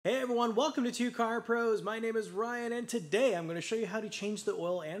Hey everyone, welcome to Two Car Pros. My name is Ryan and today I'm going to show you how to change the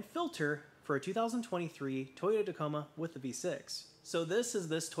oil and filter for a 2023 Toyota Tacoma with the V6. So this is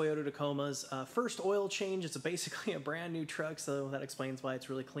Toyota Tacoma's first oil change. It's basically a brand new truck, so that explains why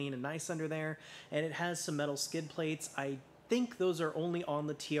it's really clean and nice under there. And it has some metal skid plates. I think those are only on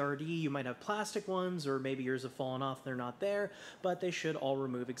the TRD. You might have plastic ones, or maybe yours have fallen off, they're not there, but they should all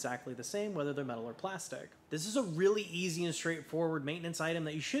remove exactly the same, whether they're metal or plastic. This is a really easy and straightforward maintenance item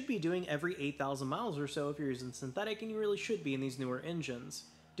that you should be doing every 8,000 miles or so if you're using synthetic, and you really should be in these newer engines.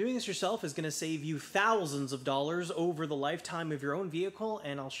 Doing this yourself is going to save you thousands of dollars over the lifetime of your own vehicle,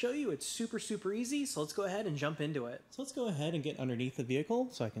 and I'll show you it's super easy, so let's go ahead and jump into it. So let's go ahead and get underneath the vehicle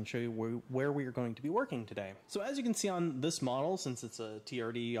so I can show you where we are going to be working today. So as you can see on this model, since it's a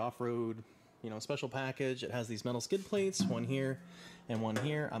TRD off-road special package, it has these metal skid plates, one here and one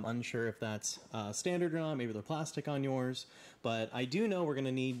here. I'm unsure if that's standard or not, maybe they're plastic on yours, but I do know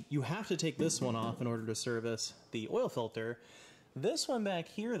you have to take this one off in order to service the oil filter. This one back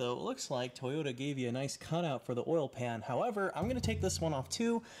here, though, it looks like Toyota gave you a nice cutout for the oil pan. However, I'm going to take this one off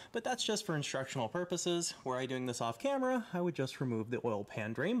too, but that's just for instructional purposes. Were I doing this off camera, I would just remove the oil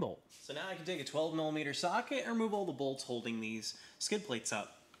pan drain bolt. So now I can take a 12mm socket and remove all the bolts holding these skid plates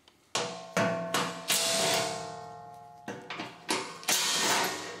up.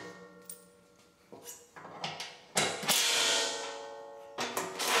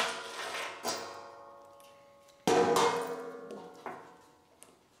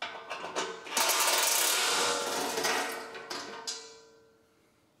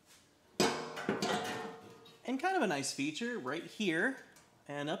 And kind of a nice feature, right here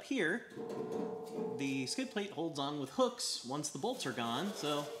and up here, the skid plate holds on with hooks once the bolts are gone,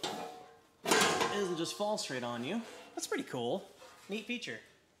 so it doesn't just fall straight on you. That's pretty cool. Neat feature.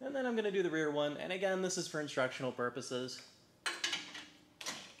 And then I'm going to do the rear one, and again, this is for instructional purposes.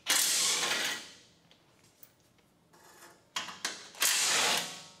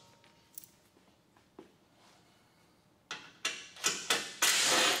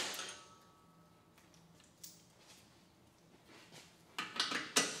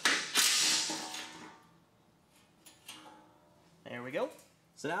 There we go.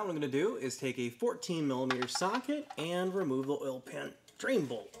 So now what I'm going to do is take a 14mm socket and remove the oil pan drain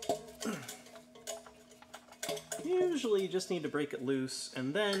bolt. Usually you just need to break it loose,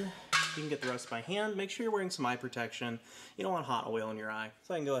 and then you can get the rest by hand. Make sure you're wearing some eye protection. You don't want hot oil in your eye.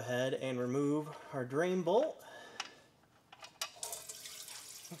 So I can go ahead and remove our drain bolt.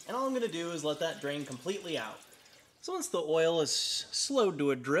 And all I'm going to do is let that drain completely out. So once the oil is slowed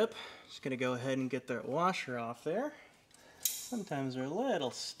to a drip, just going to go ahead and get that washer off there. Sometimes they're a little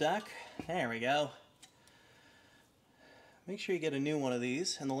stuck. There we go. Make sure you get a new one of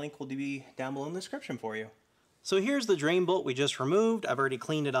these, and the link will be down below in the description for you. So here's the drain bolt we just removed. I've already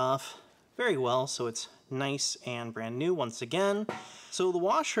cleaned it off very well, so it's nice and brand new once again. So the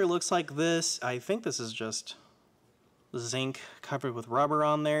washer looks like this. I think this is just zinc covered with rubber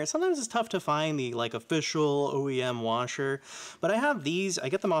on there. Sometimes it's tough to find the official OEM washer, but I have these. I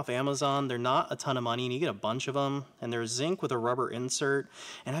get them off Amazon. They're not a ton of money, and you get a bunch of them, and they're zinc with a rubber insert,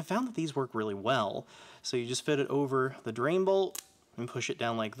 and I found that these work really well. So you just fit it over the drain bolt and push it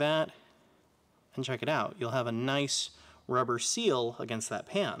down like that, and check it out. You'll have a nice rubber seal against that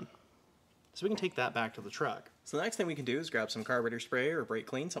pan. So we can take that back to the truck. So the next thing we can do is grab some carburetor spray or brake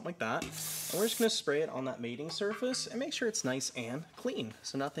clean, something like that. And we're just going to spray it on that mating surface and make sure it's nice and clean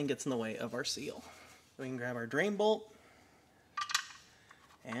so nothing gets in the way of our seal. We can grab our drain bolt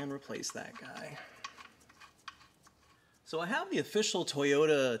and replace that guy. So I have the official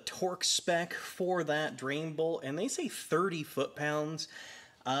Toyota torque spec for that drain bolt, and they say 30 foot-pounds.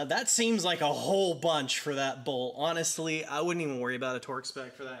 That seems like a whole bunch for that bolt. Honestly, I wouldn't even worry about a torque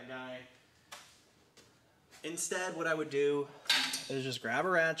spec for that guy. Instead, what I would do is just grab a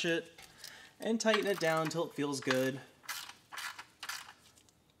ratchet and tighten it down until it feels good.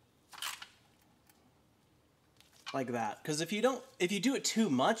 Like that. Because if you do it too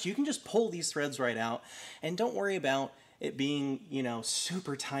much, you can just pull these threads right out, and don't worry about it being,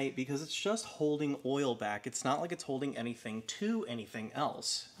 super tight, because it's just holding oil back. It's not like it's holding anything to anything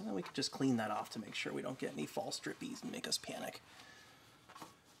else. And then we can just clean that off to make sure we don't get any false drippies and make us panic.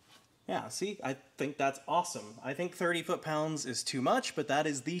 Yeah, see, I think that's awesome. I think 30 foot-pounds is too much, but that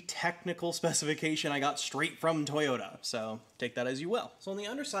is the technical specification I got straight from Toyota, so take that as you will. So on the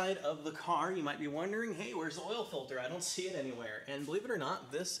underside of the car, you might be wondering, hey, where's the oil filter? I don't see it anywhere. And believe it or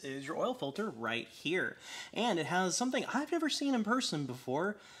not, this is your oil filter right here. And it has something I've never seen in person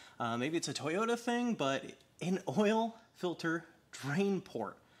before. Maybe it's a Toyota thing, but an oil filter drain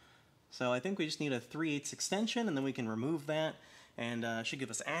port. So I think we just need a 3/8 extension, and then we can remove that and should give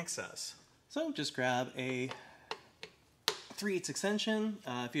us access. So just grab a 3/8 extension.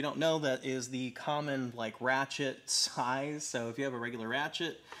 If you don't know, that is the common like ratchet size. So if you have a regular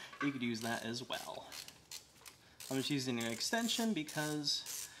ratchet, you could use that as well. I'm just using an extension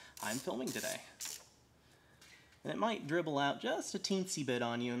because I'm filming today. And it might dribble out just a teensy bit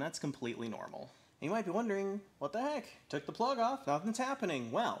on you, and that's completely normal. And you might be wondering, what the heck? Took the plug off, nothing's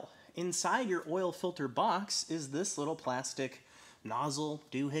happening. Well, inside your oil filter box is this little plastic nozzle,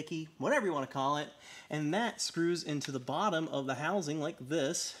 doohickey, whatever you want to call it, and that screws into the bottom of the housing like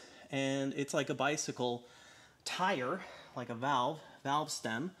this, and it's like a bicycle tire, like a valve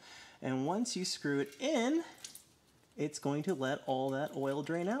stem, and once you screw it in, it's going to let all that oil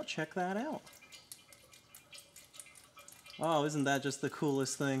drain out. Check that out. Oh, isn't that just the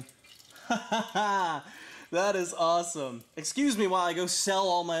coolest thing? That is awesome. Excuse me while I go sell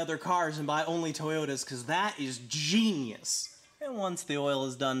all my other cars and buy only Toyotas, because that is genius. And once the oil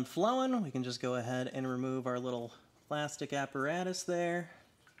is done flowing, we can just go ahead and remove our little plastic apparatus there.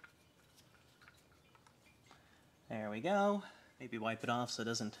 There we go. Maybe wipe it off so it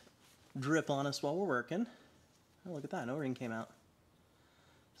doesn't drip on us while we're working. Oh, look at that, an O-ring came out.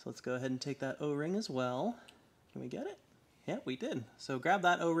 So let's go ahead and take that O-ring as well. Can we get it? Yeah, we did. So grab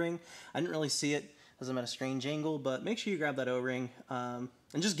that O-ring. I didn't really see it as I'm at a strange angle, but make sure you grab that O-ring and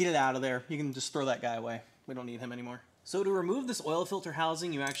just get it out of there. You can just throw that guy away. We don't need him anymore. So to remove this oil filter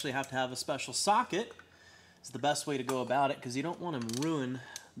housing, you actually have to have a special socket. It's the best way to go about it because you don't want to ruin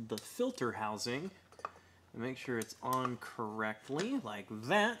the filter housing. And make sure it's on correctly like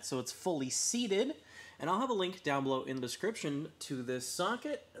that, so it's fully seated. And I'll have a link down below in the description to this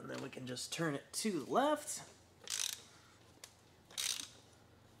socket, and then we can just turn it to the left.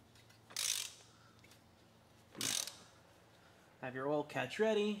 Have your oil catch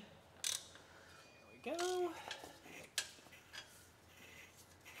ready. There we go.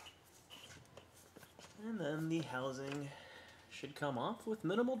 And then the housing should come off with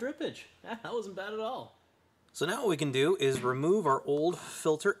minimal drippage. That wasn't bad at all. So now what we can do is remove our old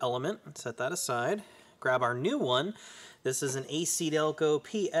filter element and set that aside. Grab our new one. This is an AC Delco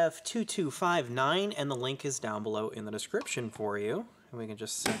PF2259, and the link is down below in the description for you. And we can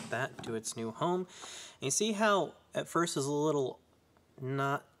just set that to its new home. And you see how at first it's a little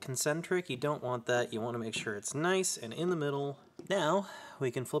not concentric? You don't want that. You want to make sure it's nice and in the middle. Now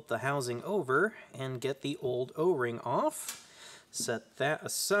we can flip the housing over and get the old O-ring off. Set that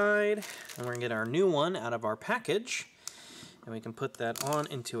aside, and we're going to get our new one out of our package. And we can put that on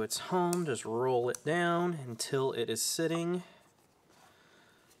into its home, just roll it down until it is sitting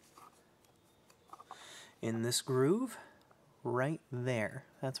in this groove right there.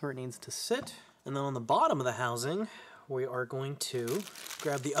 That's where it needs to sit. And then on the bottom of the housing, we are going to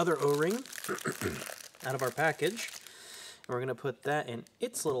grab the other O-ring out of our package, and we're going to put that in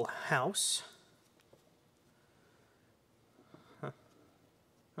its little house.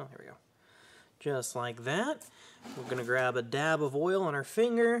 Oh, there we go. Just like that. We're going to grab a dab of oil on our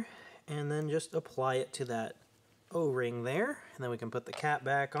finger and then just apply it to that O-ring there. And then we can put the cap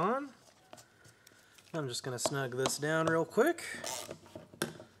back on. I'm just going to snug this down real quick.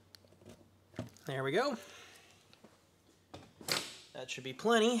 There we go. That should be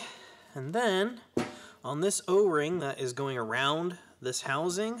plenty. And then on this O-ring that is going around this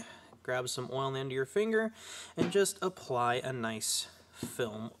housing, grab some oil on the end of your finger and just apply a nice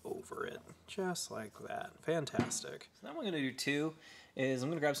film over it, just like that. Fantastic. So now what I'm going to do too is I'm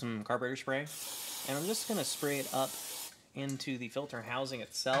going to grab some carburetor spray, and I'm just going to spray it up into the filter housing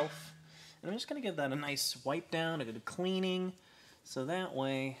itself, and I'm just going to give that a nice wipe down, a good cleaning, so that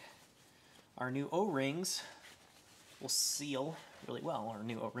way our new O-rings will seal really well. Or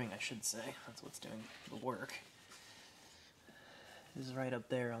new O-ring, I should say. That's what's doing the work. This is right up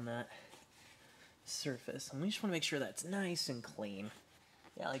there on that surface, and we just want to make sure that's nice and clean.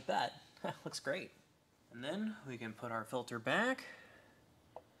 Yeah, like that. Looks great. And then we can put our filter back,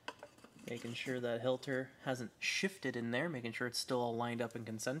 making sure that filter hasn't shifted in there, making sure it's still all lined up and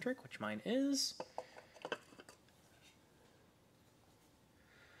concentric, which mine is.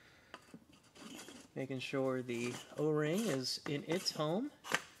 Making sure the O-ring is in its home.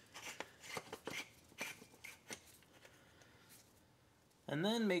 And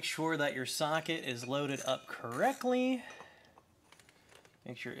then make sure that your socket is loaded up correctly.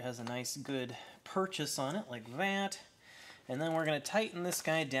 Make sure it has a nice good purchase on it like that. And then we're going to tighten this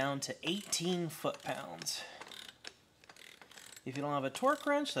guy down to 18 foot-pounds. If you don't have a torque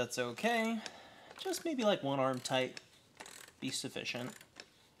wrench, that's okay. Just maybe like one arm tight, be sufficient.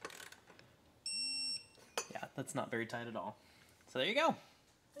 Yeah, that's not very tight at all. So there you go.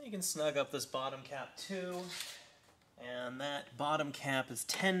 And you can snug up this bottom cap too. And that bottom cap is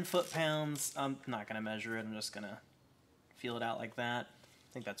 10 foot-pounds. I'm not going to measure it, I'm just going to feel it out like that.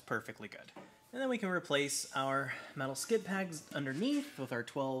 I think that's perfectly good. And then we can replace our metal skid pads underneath with our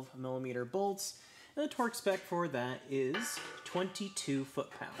 12mm bolts. And the torque spec for that is 22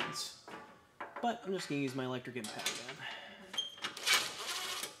 foot-pounds. But I'm just going to use my electric impact gun.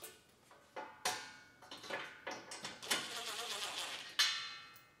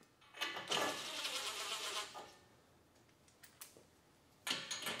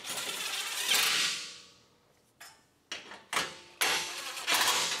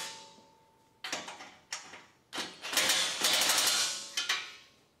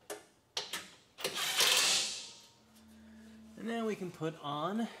 And now we can put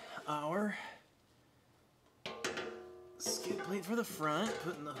on our skid plate for the front,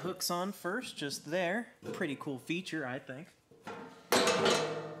 putting the hooks on first, just there. Pretty cool feature, I think.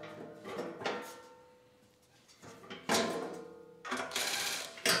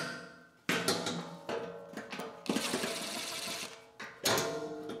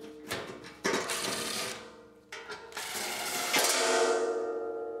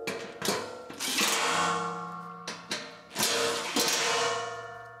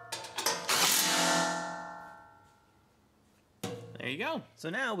 There you go. So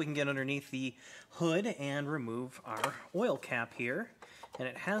now we can get underneath the hood and remove our oil cap here. And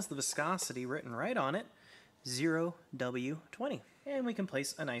it has the viscosity written right on it, 0W20. And we can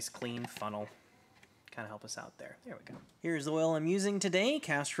place a nice clean funnel. Kind of help us out there. There we go. Here's the oil I'm using today,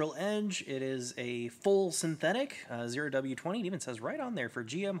 Castrol Edge. It is a full synthetic, 0W20. It even says right on there for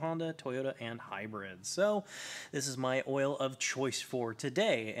GM, Honda, Toyota, and hybrids. So this is my oil of choice for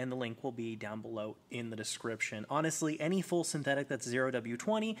today, and the link will be down below in the description. Honestly, any full synthetic that's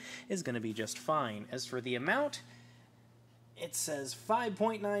 0W20 is going to be just fine. As for the amount, it says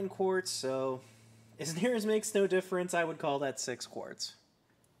 5.9 quarts, so as near as makes no difference, I would call that 6 quarts.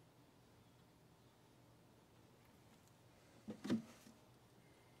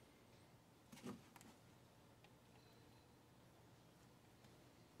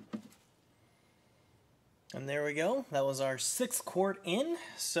 And there we go. That was our 6 quart in.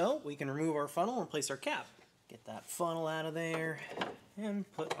 So we can remove our funnel and place our cap. Get that funnel out of there and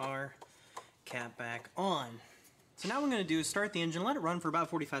put our cap back on. So now what I'm going to do is start the engine, let it run for about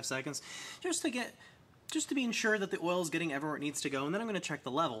 45 seconds, just to be sure that the oil is getting everywhere it needs to go. And then I'm going to check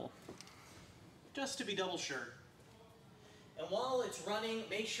the level, just to be double sure. And while it's running,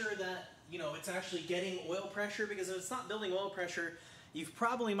 make sure that, it's actually getting oil pressure, because if it's not building oil pressure, you've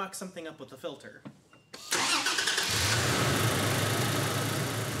probably mucked something up with the filter.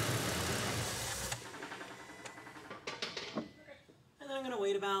 And then I'm going to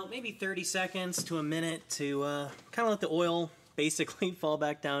wait about maybe 30 seconds to a minute to kind of let the oil basically fall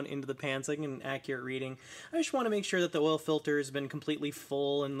back down into the pan so I can get an accurate reading. I just want to make sure that the oil filter has been completely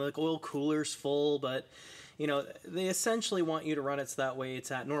full and the oil cooler's full, but they essentially want you to run it so that way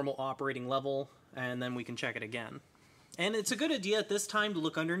it's at normal operating level, and then we can check it again. And it's a good idea at this time to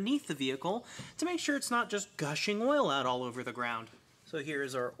look underneath the vehicle to make sure it's not just gushing oil out all over the ground. So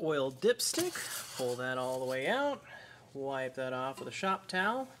here's our oil dipstick. Pull that all the way out. Wipe that off with a shop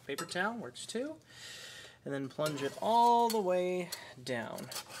towel. Paper towel works too. And then plunge it all the way down.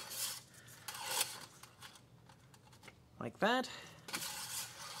 Like that.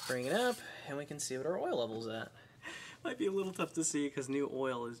 Bring it up, and we can see what our oil level's at. Might be a little tough to see because new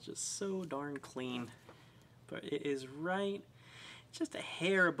oil is just so darn clean. But it is right just a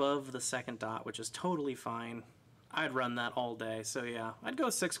hair above the second dot, which is totally fine. I'd run that all day, so yeah, I'd go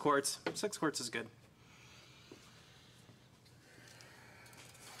 6 quarts. 6 quarts is good.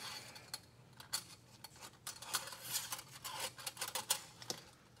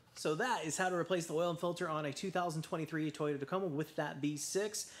 So that is how to replace the oil and filter on a 2023 Toyota Tacoma with that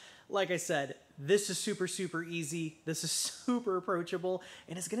V6. Like I said, this is super, super easy. This is super approachable,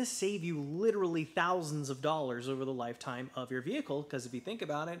 and it's going to save you literally thousands of dollars over the lifetime of your vehicle, because if you think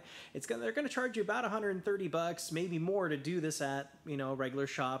about it, they're going to charge you about 130 bucks, maybe more, to do this at, a regular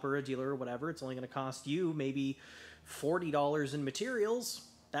shop or a dealer or whatever. It's only going to cost you maybe $40 in materials.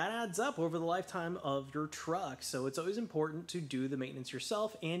 That adds up over the lifetime of your truck. So it's always important to do the maintenance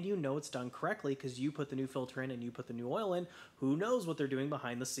yourself, and it's done correctly because you put the new filter in and you put the new oil in. Who knows what they're doing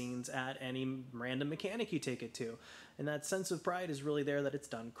behind the scenes at any random mechanic you take it to. And that sense of pride is really there that it's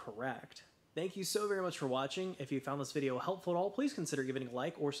done correct. Thank you so very much for watching. If you found this video helpful at all, please consider giving it a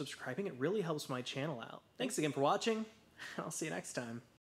like or subscribing. It really helps my channel out. Thanks again for watching, and I'll see you next time.